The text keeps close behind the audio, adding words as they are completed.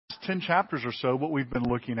10 chapters or so, what we've been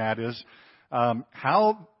looking at is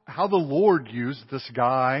how the Lord used this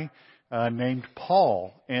guy named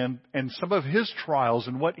Paul and some of his trials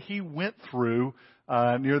and what he went through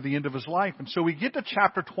near the end of his life. And so we get to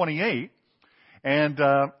chapter 28, and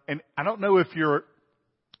I don't know if you're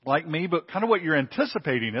like me, but kind of what you're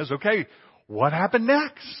anticipating is, okay, what happened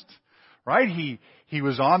next? Right? He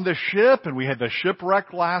was on the ship, and we had the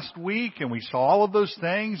shipwreck last week, and we saw all of those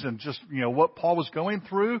things and just, what Paul was going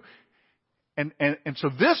through. And so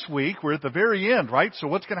this week, we're at the very end, right? So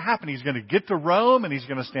what's going to happen? He's going to get to Rome, and he's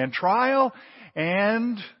going to stand trial,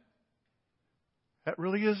 and that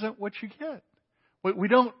really isn't what you get. We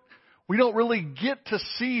don't really get to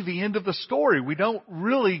see the end of the story. We don't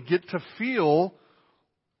really get to feel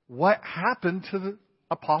what happened to the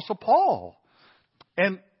Apostle Paul.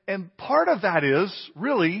 And part of that is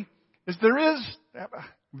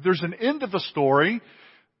there's an end of the story,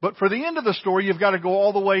 but for the end of the story, you've got to go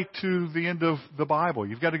all the way to the end of the Bible.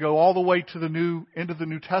 You've got to go all the way to the end of the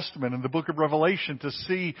New Testament and the book of Revelation to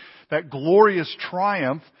see that glorious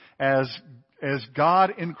triumph as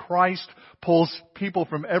God in Christ pulls people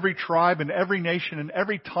from every tribe and every nation and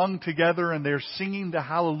every tongue together, and they're singing the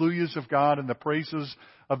hallelujahs of God and the praises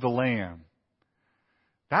of the Lamb.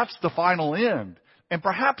 That's the final end. And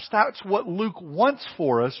perhaps that's what Luke wants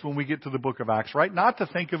for us when we get to the book of Acts, right? Not to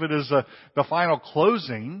think of it as the final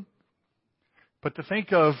closing, but to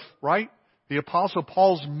think of, right, the Apostle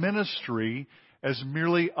Paul's ministry as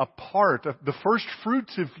merely a part of the first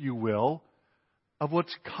fruits, if you will, of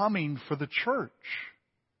what's coming for the church.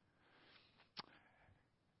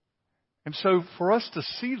 And so for us to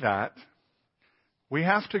see that, we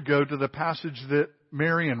have to go to the passage that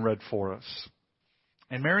Marion read for us.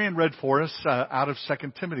 And Marion read for us out of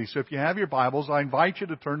 2 Timothy. So if you have your Bibles, I invite you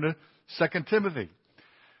to turn to 2 Timothy,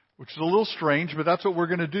 which is a little strange, but that's what we're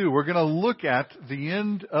going to do. We're going to look at the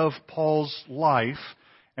end of Paul's life,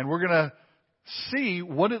 and we're going to see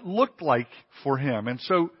what it looked like for him. And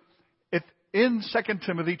so in 2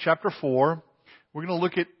 Timothy chapter 4, we're going to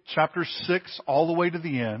look at chapter 6 all the way to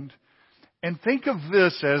the end, and think of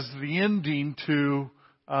this as the ending to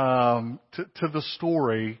the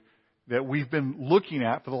story that we've been looking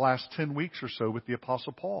at for the last 10 weeks or so with the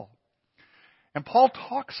Apostle Paul. And Paul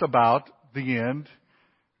talks about the end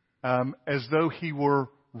as though he were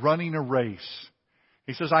running a race.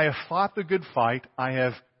 He says, I have fought the good fight. I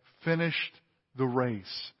have finished the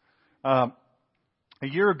race. A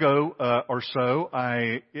year ago or so,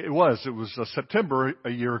 it was September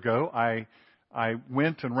a year ago, I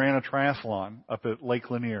went and ran a triathlon up at Lake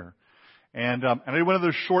Lanier. And I did one of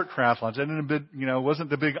those short triathlons. I didn't it wasn't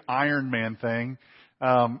the big Ironman thing.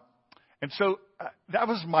 And so that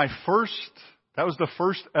was the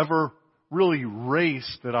first ever really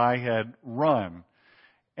race that I had run.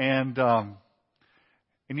 And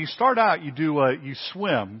you start out, you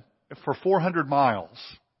swim for 400 miles.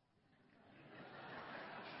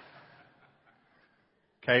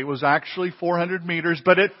 Okay, it was actually 400 meters,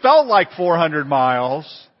 but it felt like 400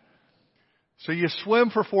 miles. So you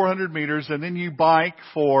swim for 400 meters, and then you bike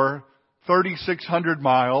for 3,600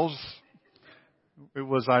 miles. It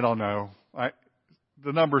was, I don't know.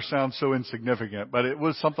 The number sounds so insignificant, but it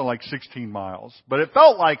was something like 16 miles. But it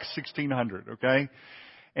felt like 1,600, okay?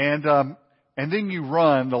 And then you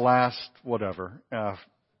run the last, whatever,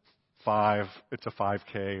 it's a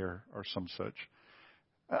 5K or some such.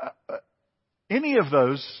 Any of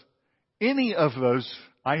those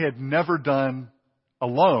I had never done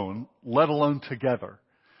alone, let alone together.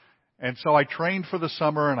 And so I trained for the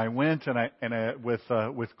summer, and I went with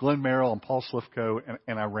Glenn Merrill and Paul Slifko,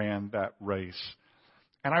 and I ran that race.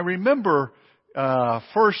 And I remember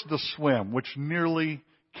first the swim, which nearly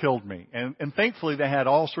killed me. And thankfully they had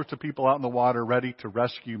all sorts of people out in the water ready to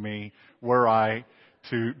rescue me were I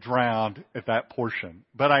to drown at that portion.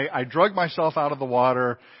 But I drug myself out of the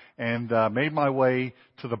water and made my way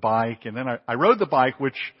to the bike. And then I rode the bike,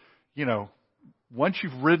 which, once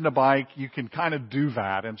you've ridden a bike, you can kind of do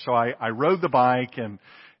that. And so I rode the bike, and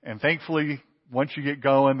thankfully, once you get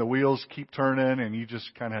going, the wheels keep turning, and you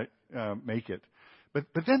just kind of make it. But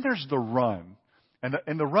then there's the run,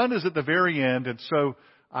 and the run is at the very end. And so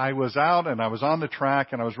I was out, and I was on the track,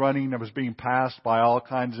 and I was running. I was being passed by all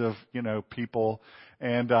kinds of people,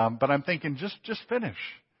 and but I'm thinking, just finish.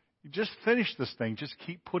 Just finish this thing. Just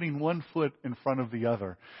keep putting one foot in front of the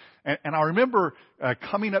other. And I remember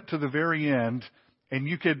coming up to the very end, and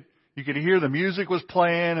you could hear the music was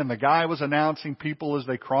playing, and the guy was announcing people as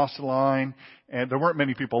they crossed the line. And there weren't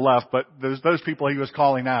many people left, but there's those people he was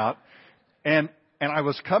calling out. And I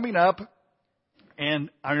was coming up,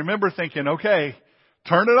 and I remember thinking, okay,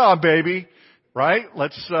 turn it on, baby, right?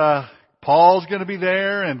 Let's Paul's going to be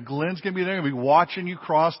there and Glenn's going to be there and be watching you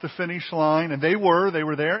cross the finish line. And they were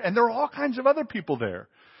there. And there were all kinds of other people there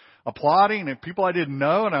applauding and people I didn't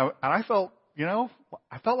know. And I felt,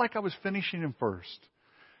 I felt like I was finishing him first.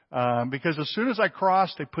 Because as soon as I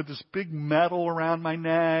crossed, they put this big medal around my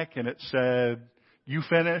neck and it said, "You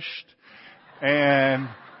finished."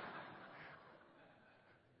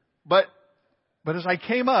 But as I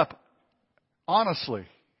came up, honestly,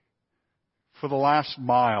 for the last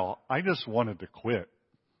mile, I just wanted to quit.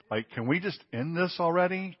 Like, can we just end this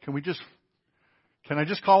already? Can I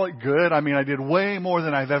just call it good? I mean, I did way more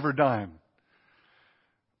than I've ever done.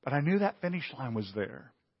 But I knew that finish line was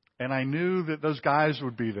there. And I knew that those guys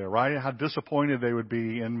would be there, right? How disappointed they would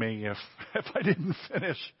be in me if I didn't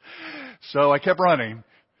finish. So I kept running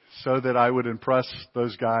so that I would impress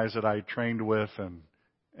those guys that I trained with and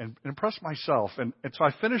impress myself. And so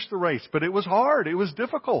I finished the race, but it was hard. It was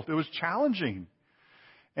difficult. It was challenging.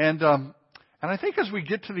 And I think as we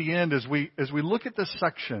get to the end, as we look at this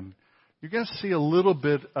section, you're going to see a little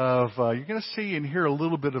bit of, you're going to see and hear a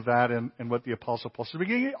little bit of that in what the Apostle Paul says. We're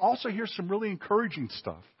going to also hear some really encouraging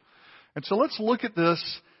stuff. And so let's look at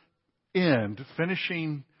this end,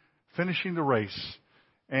 finishing the race.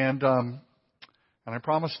 And I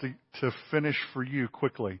promise to finish for you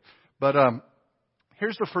quickly. But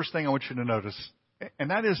here's the first thing I want you to notice,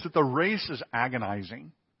 and that is that the race is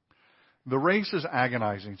agonizing. The race is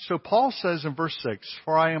agonizing. So Paul says in verse 6,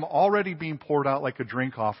 "For I am already being poured out like a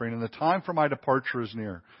drink offering, and the time for my departure is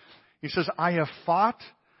near." He says, "I have fought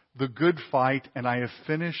the good fight, and I have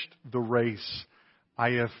finished the race.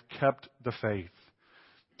 I have kept the faith."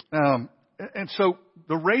 And so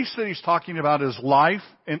the race that he's talking about is life,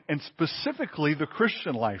 and specifically the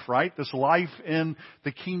Christian life, right? This life in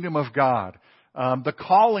the kingdom of God. The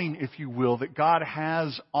calling, if you will, that God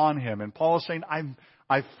has on him. And Paul is saying,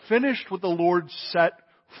 I've finished what the Lord set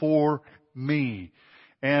for me.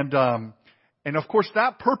 And of course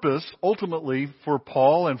that purpose, ultimately, for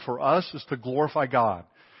Paul and for us is to glorify God.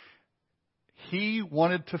 He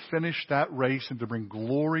wanted to finish that race and to bring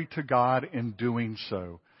glory to God in doing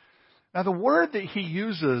so. Now the word that he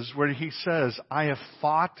uses where he says, "I have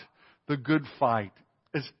fought the good fight,"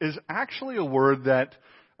 is actually a word that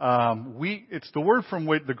it's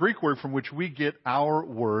the Greek word from which we get our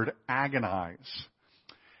word agonize.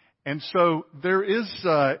 And so there is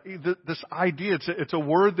this idea. It's a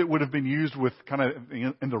word that would have been used with kind of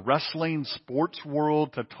in the wrestling sports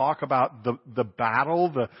world to talk about the battle,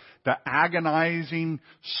 the agonizing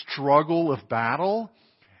struggle of battle.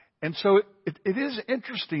 And so it is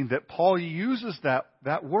interesting that Paul uses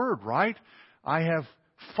that word, right? I have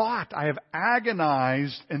fought, I have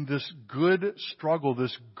agonized in this good struggle,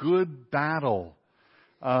 this good battle,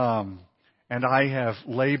 and I have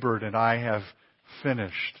labored and I have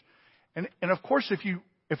finished. And of course,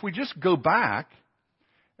 if we just go back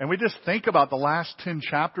and we just think about the last 10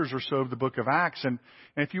 chapters or so of the book of Acts, and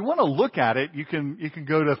if you want to look at it, you can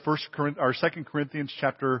go to 2 Corinthians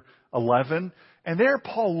chapter 11, and there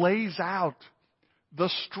Paul lays out the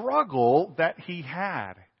struggle that he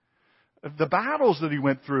had, the battles that he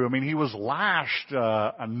went through. I mean, he was lashed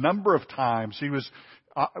a number of times.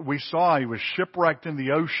 We saw he was shipwrecked in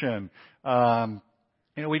the ocean.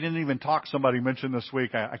 We didn't even talk. Somebody mentioned this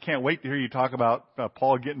week. I can't wait to hear you talk about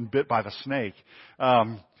Paul getting bit by the snake.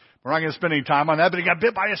 We're not going to spend any time on that, but he got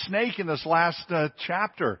bit by a snake in this last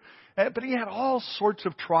chapter. But he had all sorts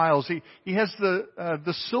of trials. He has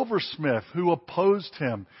the silversmith who opposed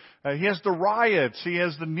him. He has the riots. He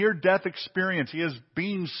has the near-death experience. He has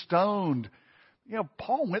being stoned.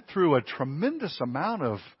 Paul went through a tremendous amount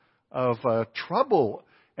of trouble,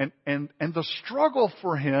 and the struggle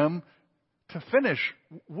for him to finish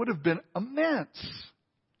would have been immense.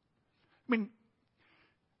 I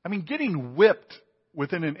mean, getting whipped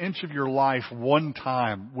within an inch of your life one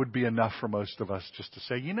time would be enough for most of us just to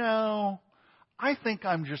say, I think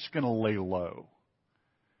I'm just going to lay low.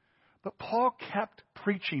 But Paul kept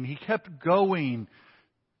preaching. He kept going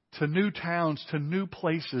to new towns, to new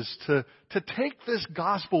places, to take this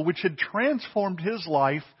gospel, which had transformed his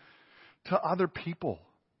life, to other people.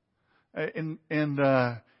 In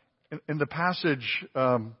the passage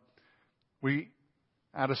out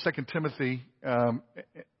of 2 Timothy,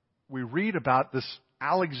 we read about this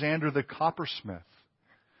Alexander the coppersmith.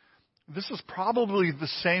 This is probably the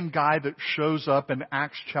same guy that shows up in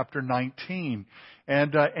Acts chapter 19.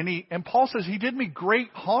 And Paul says he did me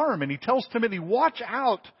great harm. And he tells Timothy, watch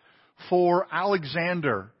out for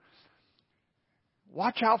Alexander.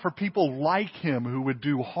 Watch out for people like him who would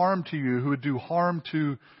do harm to you, who would do harm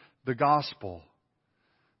to the gospel.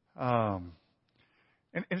 And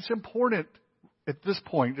it's important at this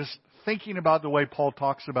point, just thinking about the way Paul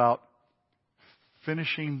talks about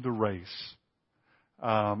finishing the race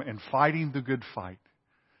and fighting the good fight.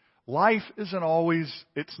 Life isn't always,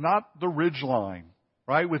 it's not the ridge line,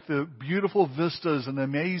 right, with the beautiful vistas and the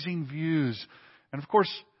amazing views. And of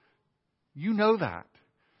course, you know that.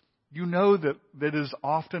 You know that is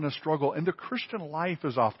often a struggle. And the Christian life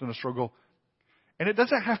is often a struggle. And it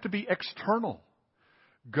doesn't have to be external.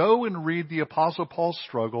 Go and read the Apostle Paul's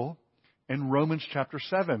struggle in Romans chapter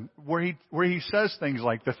 7, where he says things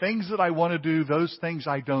like, the things that I want to do, those things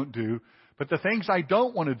I don't do. But the things I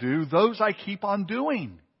don't want to do, those I keep on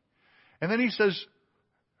doing. And then he says,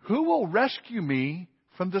 who will rescue me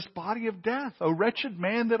from this body of death? O wretched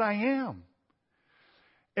man that I am.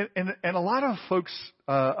 And a lot of folks,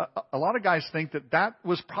 a lot of guys think that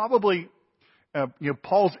was probably,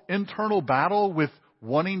 Paul's internal battle with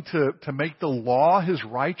wanting to make the law his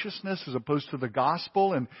righteousness as opposed to the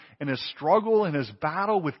gospel, and his struggle and his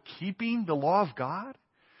battle with keeping the law of God.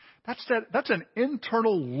 That's an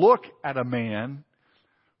internal look at a man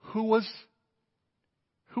who was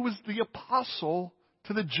the apostle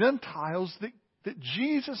to the Gentiles that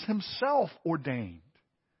Jesus himself ordained.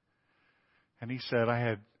 And he said, I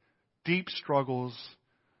had deep struggles,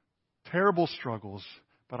 terrible struggles,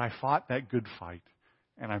 but I fought that good fight,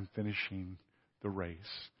 and I'm finishing the race.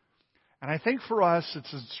 And I think for us,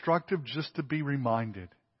 it's instructive just to be reminded.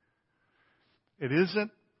 It's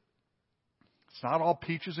not all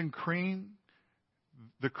peaches and cream.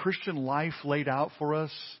 The Christian life laid out for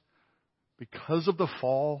us because of the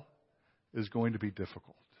fall is going to be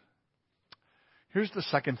difficult. Here's the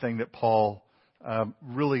second thing that Paul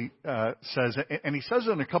really says, and he says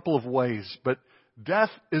it in a couple of ways, but death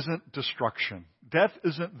isn't destruction. Death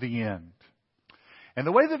isn't the end. And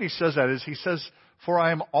the way that he says that is he says, for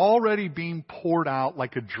I am already being poured out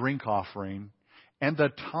like a drink offering, and the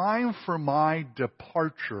time for my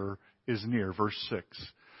departure is near. Verse 6.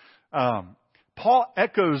 Paul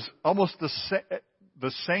echoes almost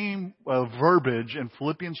the same verbiage in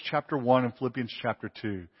Philippians chapter 1 and Philippians chapter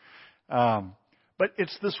 2. But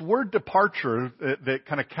it's this word departure that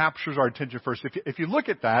kind of captures our attention first. If you look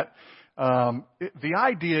at that, the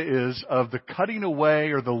idea is of the cutting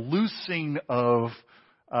away or the loosing of,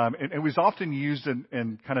 and it was often used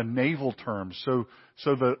in kind of naval terms. So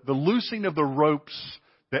the loosing of the ropes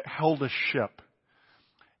that held a ship.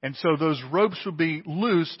 And so those ropes would be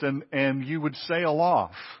loosed and you would sail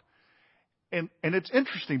off. And it's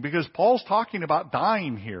interesting because Paul's talking about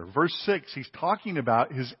dying here. Verse 6, he's talking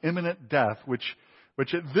about his imminent death, which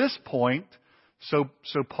at this point, so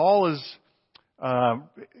Paul is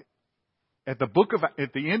at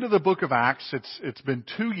the end of the book of Acts. It's been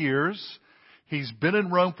 2 years. He's been in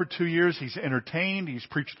Rome for 2 years. He's entertained. He's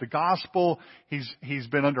preached the gospel. He's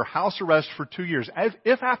been under house arrest for 2 years.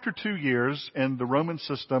 If after 2 years in the Roman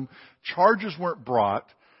system charges weren't brought,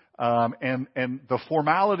 and the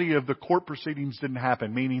formality of the court proceedings didn't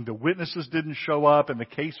happen, meaning the witnesses didn't show up and the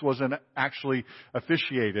case wasn't actually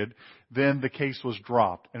officiated, then the case was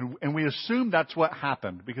dropped. And we assume that's what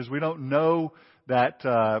happened because we don't know that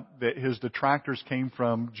his detractors came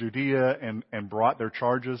from Judea and brought their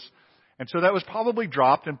charges. And so that was probably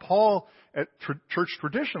dropped. And Paul, at church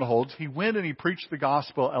tradition holds, he went and he preached the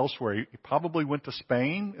gospel elsewhere. He probably went to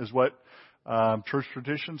Spain, is what church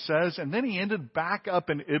tradition says. And then he ended back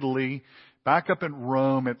up in Italy, back up in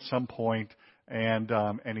Rome at some point, and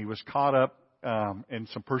he was caught up in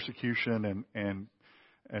some persecution,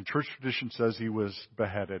 and church tradition says he was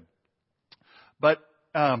beheaded. But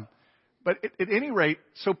at any rate,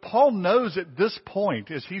 so Paul knows at this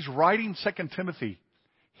point, as he's writing 2 Timothy,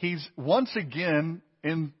 he's once again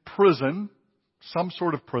in prison, some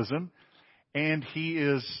sort of prison, and he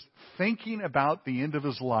is thinking about the end of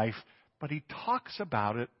his life. But he talks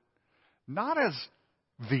about it not as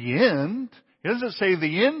the end. He doesn't say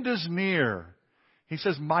the end is near. He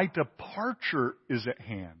says, my departure is at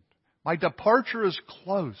hand. My departure is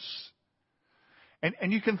close.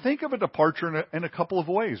 And you can think of a departure in a couple of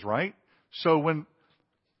ways, right? So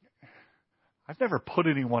I've never put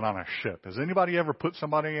anyone on a ship. Has anybody ever put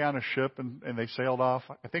somebody on a ship and they sailed off?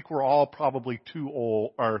 I think we're all probably too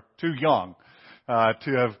old or too young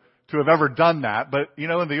to have ever done that. But, in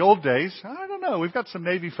the old days, I don't know. We've got some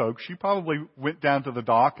Navy folks. You probably went down to the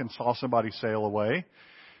dock and saw somebody sail away.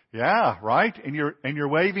 Yeah, right? And you're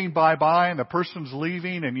waving bye-bye and the person's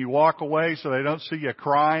leaving and you walk away so they don't see you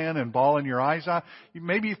crying and bawling your eyes out.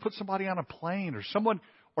 Maybe you've put somebody on a plane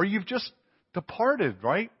or you've just departed,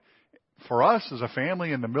 right? For us as a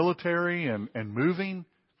family in the military and moving,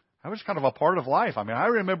 that was kind of a part of life. I mean, I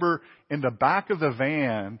remember in the back of the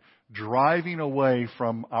van driving away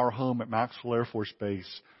from our home at Maxwell Air Force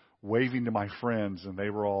Base, waving to my friends, and they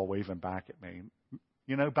were all waving back at me.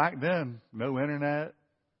 back then, no internet.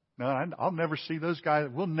 No, I'll never see those guys.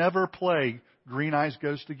 We'll never play Green Eyes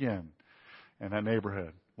Ghost again in that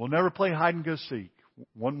neighborhood. We'll never play hide and go seek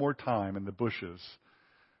one more time in the bushes.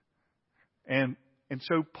 And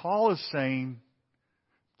so Paul is saying,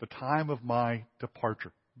 the time of my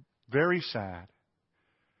departure. Very sad.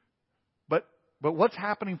 But what's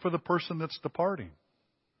happening for the person that's departing?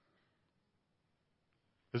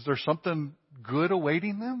 Is there something good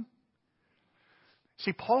awaiting them?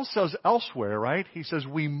 See, Paul says elsewhere, right? He says,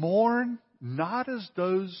 we mourn not as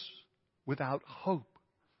those without hope.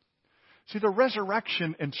 See, the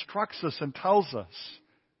resurrection instructs us and tells us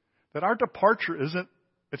that our departure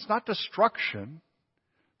it's not destruction.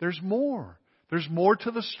 There's more. There's more to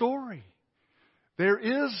the story. There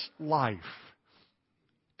is life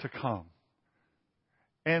to come.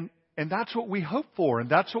 And that's what we hope for, and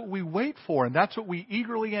that's what we wait for, and that's what we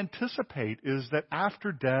eagerly anticipate, is that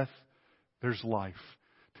after death, there's life.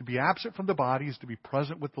 To be absent from the body is to be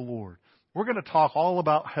present with the Lord. We're going to talk all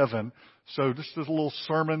about heaven. So this is a little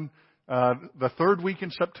sermon. The third week in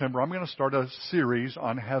September, I'm going to start a series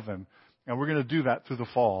on heaven. And we're going to do that through the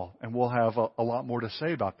fall. And we'll have a lot more to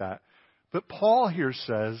say about that. But Paul here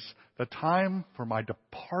says, the time for my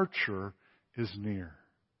departure is near.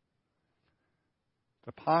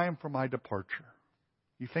 The time for my departure.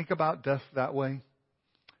 You think about death that way?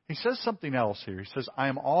 He says something else here. He says, I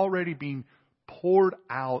am already being poured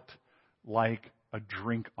out like a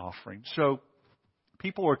drink offering. So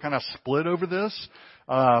people are kind of split over this.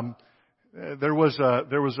 There was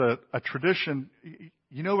a tradition.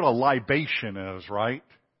 You know what a libation is, right?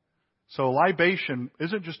 So a libation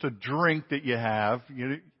isn't just a drink that you have.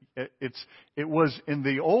 It was in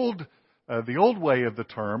the old way of the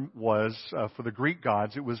term was for the Greek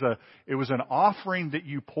gods. It was an offering that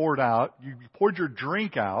you poured out. You poured your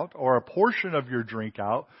drink out, or a portion of your drink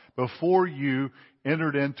out, before you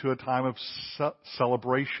entered into a time of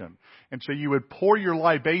celebration. And so you would pour your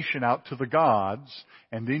libation out to the gods,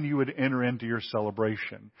 and then you would enter into your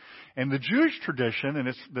celebration. And the Jewish tradition, and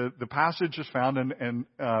it's the passage is found in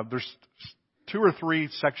there's 2 or 3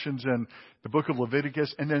 sections in the book of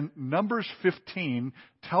Leviticus, and then Numbers 15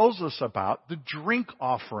 tells us about the drink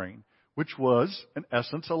offering, which was, in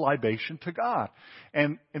essence, a libation to God.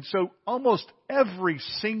 And so almost every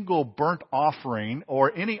single burnt offering,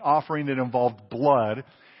 or any offering that involved blood,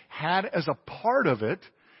 had as a part of it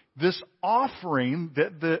this offering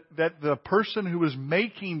that the person who was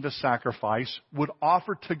making the sacrifice would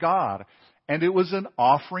offer to God. And it was an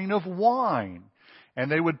offering of wine.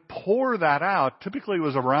 And they would pour that out. Typically it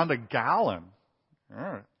was around a gallon.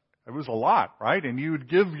 It was a lot, right? And you would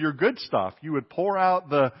give your good stuff. You would pour out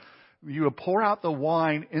the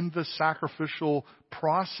wine in the sacrificial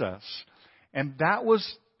process. And that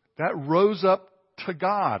rose up to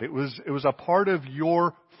God. It was a part of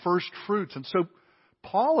your first fruits. And so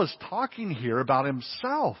Paul is talking here about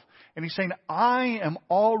himself. And he's saying, I am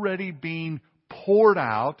already being poured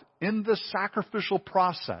out in the sacrificial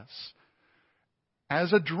process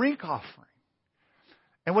as a drink offering.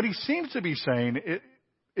 And what he seems to be saying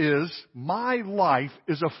is, my life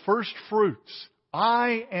is a first fruits.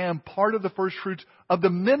 I am part of the first fruits of the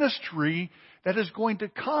ministry that is going to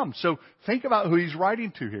come. So think about who he's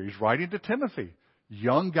writing to here. He's writing to Timothy,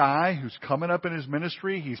 young guy who's coming up in his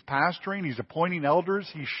ministry. He's pastoring. He's appointing elders.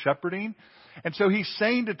 He's shepherding. And so he's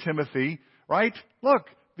saying to Timothy, right, look,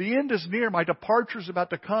 the end is near. My departure is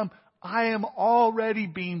about to come. I am already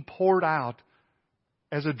being poured out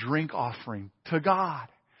as a drink offering to God.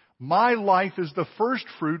 My life is the first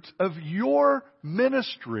fruits of your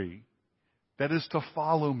ministry that is to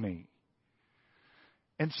follow me.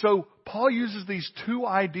 And so Paul uses these 2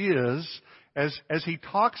 ideas as he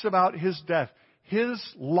talks about his death. His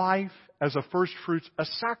life as a first fruits, a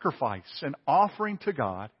sacrifice, an offering to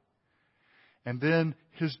God. And then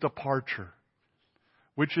his departure,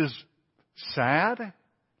 which is sad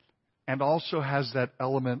and also has that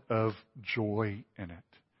element of joy in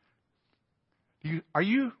it. Are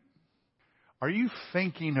you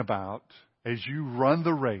thinking about, as you run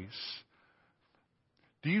the race,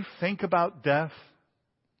 do you think about death?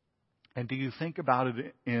 And do you think about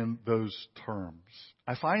it in those terms?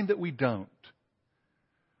 I find that we don't.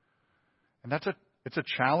 And it's a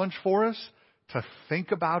challenge for us to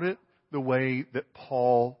think about it the way that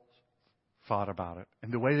Paul thought about it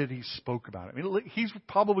and the way that he spoke about it. I mean, he's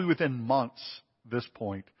probably within months at this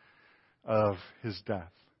point of his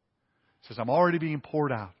death. He says, I'm already being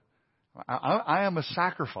poured out. I am a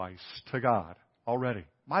sacrifice to God already.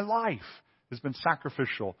 My life has been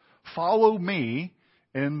sacrificial. Follow me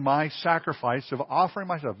in my sacrifice of offering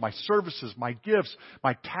myself, my services, my gifts,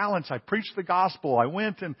 my talents. I preached the gospel. I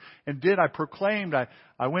went and I proclaimed.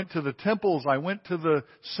 I went to the temples. I went to the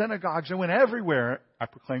synagogues. I went everywhere. I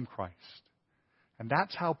proclaimed Christ. And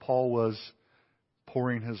that's how Paul was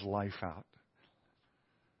pouring his life out.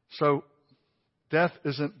 So, death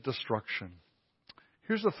isn't destruction.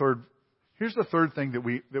 Here's the third thing that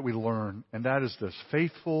we learn, and that is this: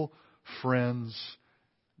 faithful friends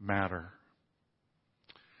matter.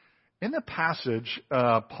 In the passage,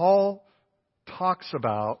 Paul talks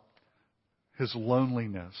about his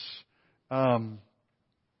loneliness. And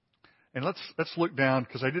let's look down,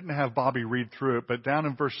 because I didn't have Bobby read through it, but down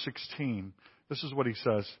in verse 16, this is what he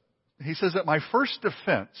says. He says, "At my first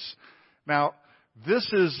defense." Now,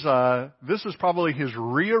 this is probably his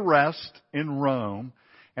rearrest in Rome,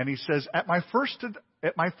 and he says, "At my first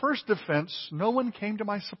defense, no one came to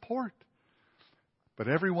my support, but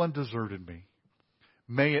everyone deserted me.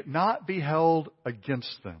 May it not be held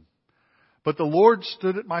against them. But the Lord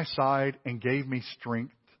stood at my side and gave me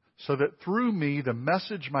strength, so that through me the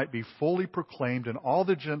message might be fully proclaimed and all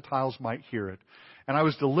the Gentiles might hear it. And I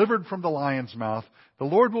was delivered from the lion's mouth. The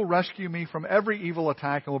Lord will rescue me from every evil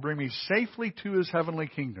attack and will bring me safely to His heavenly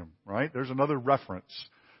kingdom." Right? There's another reference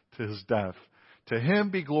to His death. "To Him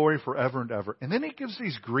be glory forever and ever." And then he gives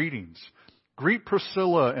these greetings. "Greet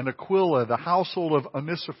Priscilla and Aquila, the household of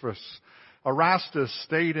Onesiphorus. Erastus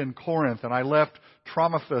stayed in Corinth, and I left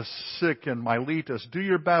Trophimus sick in Miletus. Do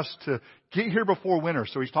your best to get here before winter."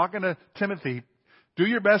 So he's talking to Timothy. Do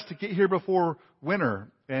your best to get here before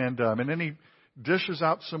winter. And then he dishes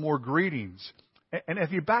out some more greetings. And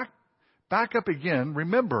if you back up again,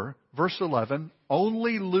 remember verse 11,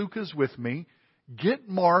 "Only Luke is with me. Get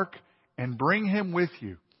Mark and bring him with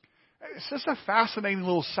you." It's just a fascinating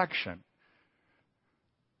little section.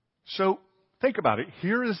 So think about it.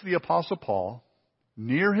 Here is the Apostle Paul,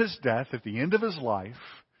 near his death, at the end of his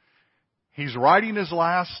life. He's writing his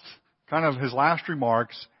last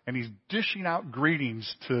remarks, and he's dishing out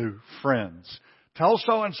greetings to friends. "Tell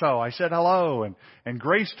so-and-so I said hello, and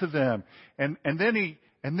grace to them." And then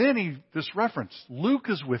he this reference, "Luke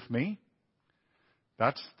is with me."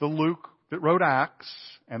 That's the Luke that wrote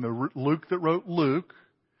Acts, and the Luke that wrote Luke.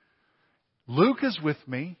 "Luke is with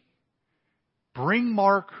me. Bring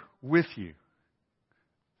Mark with you."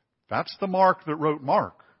 That's the Mark that wrote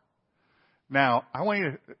Mark. Now, I want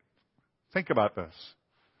you to think about this.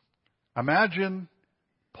 Imagine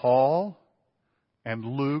Paul and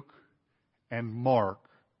Luke and Mark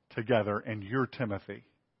together, and you're Timothy.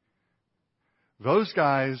 Those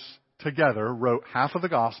guys together wrote half of the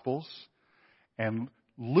Gospels, and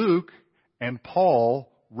Luke and Paul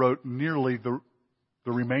wrote nearly the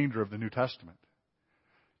remainder of the New Testament.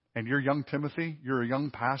 And you're young Timothy, you're a young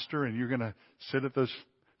pastor, and you're going to sit at those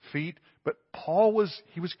feet. But Paul was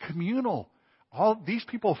communal. All these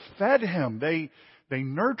people fed him. They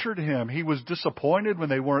nurtured him. He was disappointed when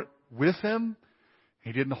they weren't with him.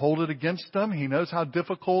 He didn't hold it against them. He knows how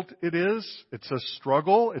difficult it is. It's a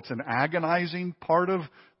struggle. It's an agonizing part of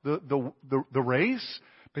the race.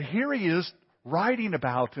 But here he is writing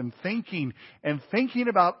about and thinking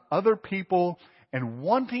about other people and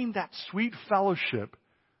wanting that sweet fellowship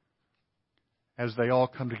as they all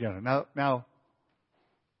come together. Now,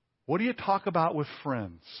 what do you talk about with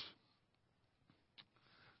friends?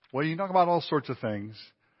 Well, you talk about all sorts of things.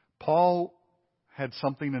 Paul had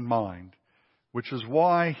something in mind, which is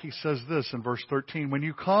why he says this in verse 13. "When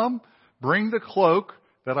you come, bring the cloak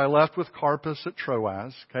that I left with Carpus at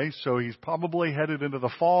Troas." Okay, so he's probably headed into the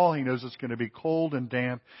fall. He knows it's going to be cold and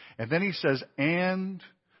damp. And then he says, "And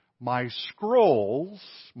my scrolls,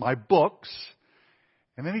 my books."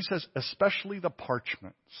 And then he says, "especially the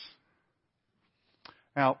parchments."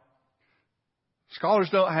 Now, scholars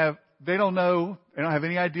don't have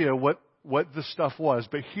any idea what this stuff was.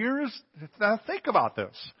 But now think about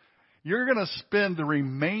this. You're going to spend the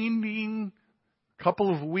remaining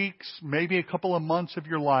couple of weeks, maybe a couple of months of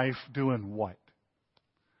your life doing what?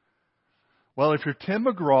 Well, if you're Tim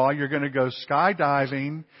McGraw, you're going to go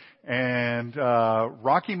skydiving and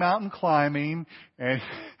Rocky Mountain climbing, and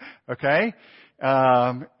okay,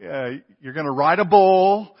 you're going to ride a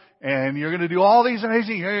bull, and you're going to do all these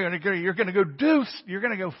amazing. You're going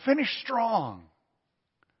to go finish strong.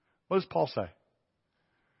 What does Paul say?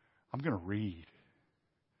 I'm going to read.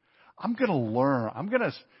 I'm going to learn. I'm going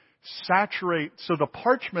to saturate. So the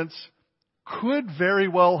parchments could very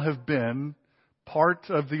well have been part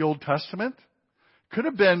of the Old Testament. Could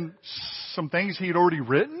have been some things he had already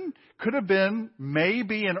written. Could have been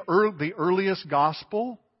maybe the earliest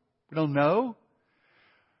gospel. We don't know.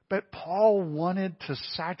 But Paul wanted to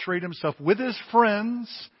saturate himself with his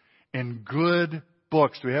friends in good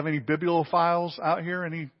books. Do we have any bibliophiles out here?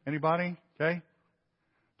 Anybody? Okay.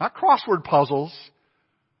 Not crossword puzzles.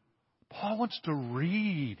 Paul wants to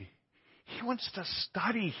read. He wants to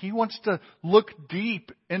study. He wants to look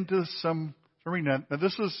deep into some arena. Now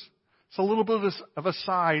it's a little bit of a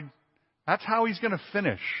side. That's how he's going to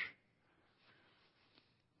finish.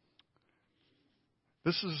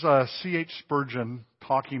 This is C.H. Spurgeon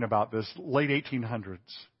talking about this, late 1800s.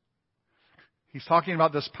 He's talking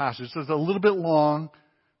about this passage. It's a little bit long,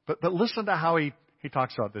 but listen to how he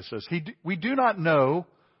talks about this. We do not know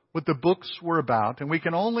what the books were about, and we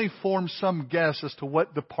can only form some guess as to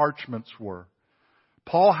what the parchments were.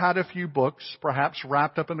 Paul had a few books, perhaps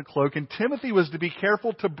wrapped up in a cloak, and Timothy was to be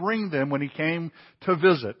careful to bring them when he came to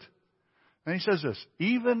visit. And he says this,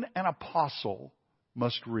 even an apostle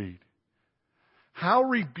must read. How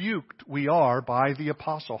rebuked we are by the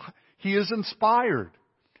apostle. He is inspired,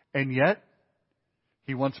 and yet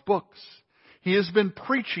he wants books. He has been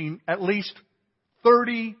preaching at least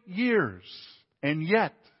 30 years, and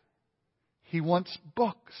yet he wants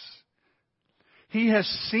books. He has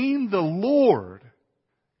seen the Lord,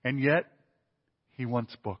 and yet he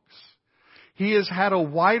wants books. He has had a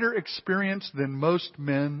wider experience than most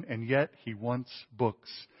men, and yet he wants books.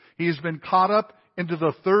 He has been caught up into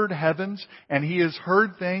the third heavens, and he has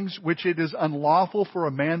heard things which it is unlawful for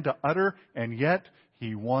a man to utter, and yet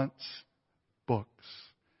he wants books.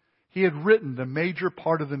 He had written the major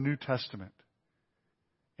part of the New Testament,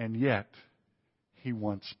 and yet he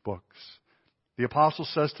wants books. The apostle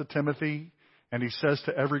says to Timothy, and he says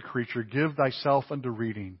to every creature, give thyself unto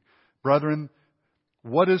reading. Brethren,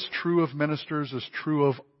 what is true of ministers is true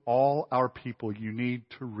of all our people. You need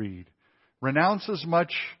to read. Renounce as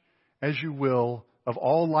much as you will of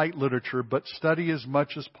all light literature, but study as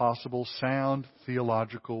much as possible sound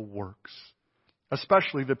theological works,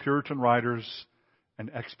 especially the Puritan writers and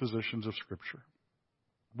expositions of Scripture.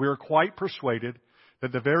 We are quite persuaded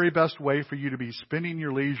that the very best way for you to be spending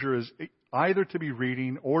your leisure is either to be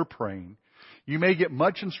reading or praying. You may get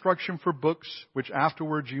much instruction for books, which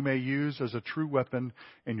afterwards you may use as a true weapon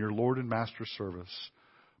in your Lord and Master service.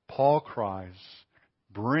 Paul cries,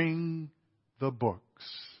 bring the books.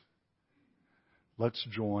 Let's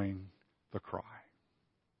join the cry.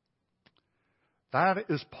 That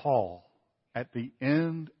is Paul at the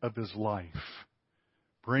end of his life.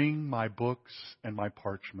 Bring my books and my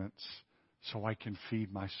parchments so I can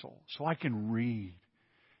feed my soul, so I can read.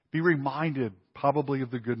 Be reminded probably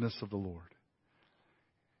of the goodness of the Lord.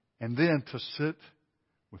 And then to sit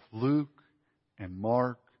with Luke and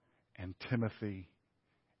Mark and Timothy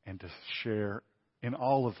and to share in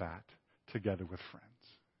all of that together with friends.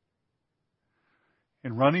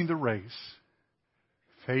 In running the race,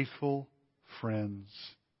 faithful friends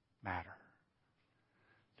matter.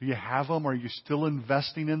 Do you have them? Are you still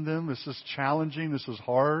investing in them? This is challenging. This is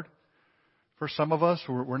hard for some of us.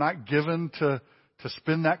 We're not given to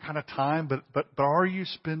spend that kind of time, but are you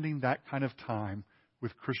spending that kind of time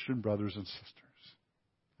with Christian brothers and sisters?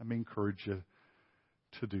 Let me encourage you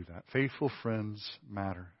to do that. Faithful friends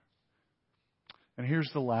matter. And here's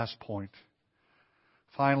the last point.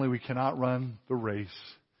 Finally, we cannot run the race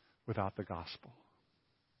without the gospel.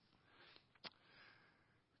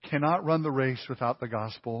 Cannot run the race without the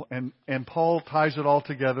gospel. And Paul ties it all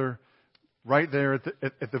together right there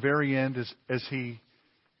at the very end as he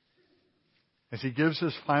gives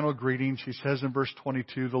his final greetings. He says in verse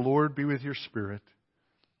 22, the Lord be with your spirit,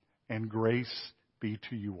 and grace be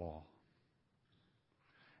to you all.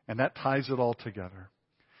 And that ties it all together.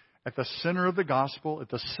 At the center of the gospel, at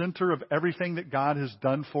the center of everything that God has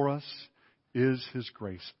done for us, is His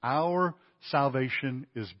grace. Our salvation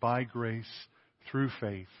is by grace through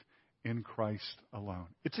faith in Christ alone.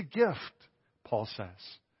 It's a gift, Paul says,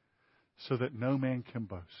 so that no man can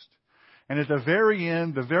boast. And at the very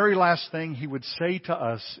end, the very last thing he would say to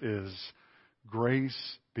us is, grace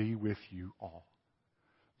be with you all.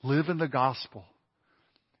 Live in the gospel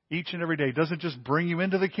each and every day. It doesn't just bring you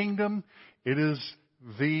into the kingdom. It is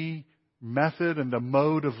the method and the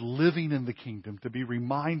mode of living in the kingdom, to be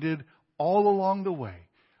reminded all along the way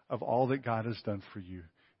of all that God has done for you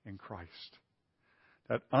in Christ.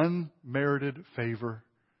 That unmerited favor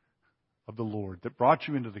of the Lord that brought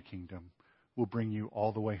you into the kingdom will bring you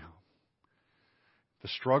all the way home. The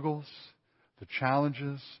struggles, the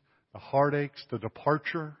challenges, the heartaches, the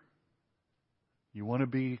departure, you want to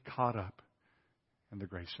be caught up in the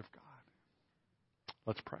grace of God.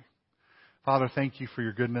 Let's pray. Father, thank you for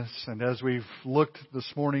your goodness. And as we've looked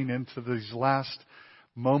this morning into these last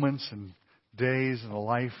moments and days in the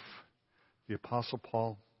life of the Apostle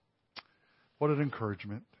Paul, what an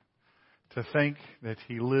encouragement to think that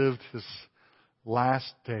he lived his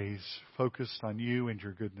last days focused on you and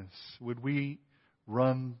your goodness? Would we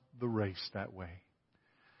run the race that way?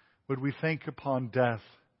 Would we think upon death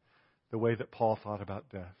the way that Paul thought about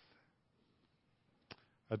death?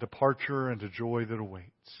 A departure and a joy that awaits.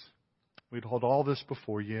 We'd hold all this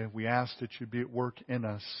before you. We ask that you be at work in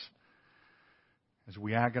us as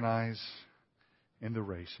we agonize in the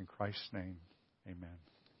race. In Christ's name, amen.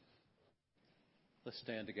 Let's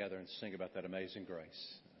stand together and sing about that amazing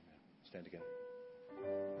grace. Stand together.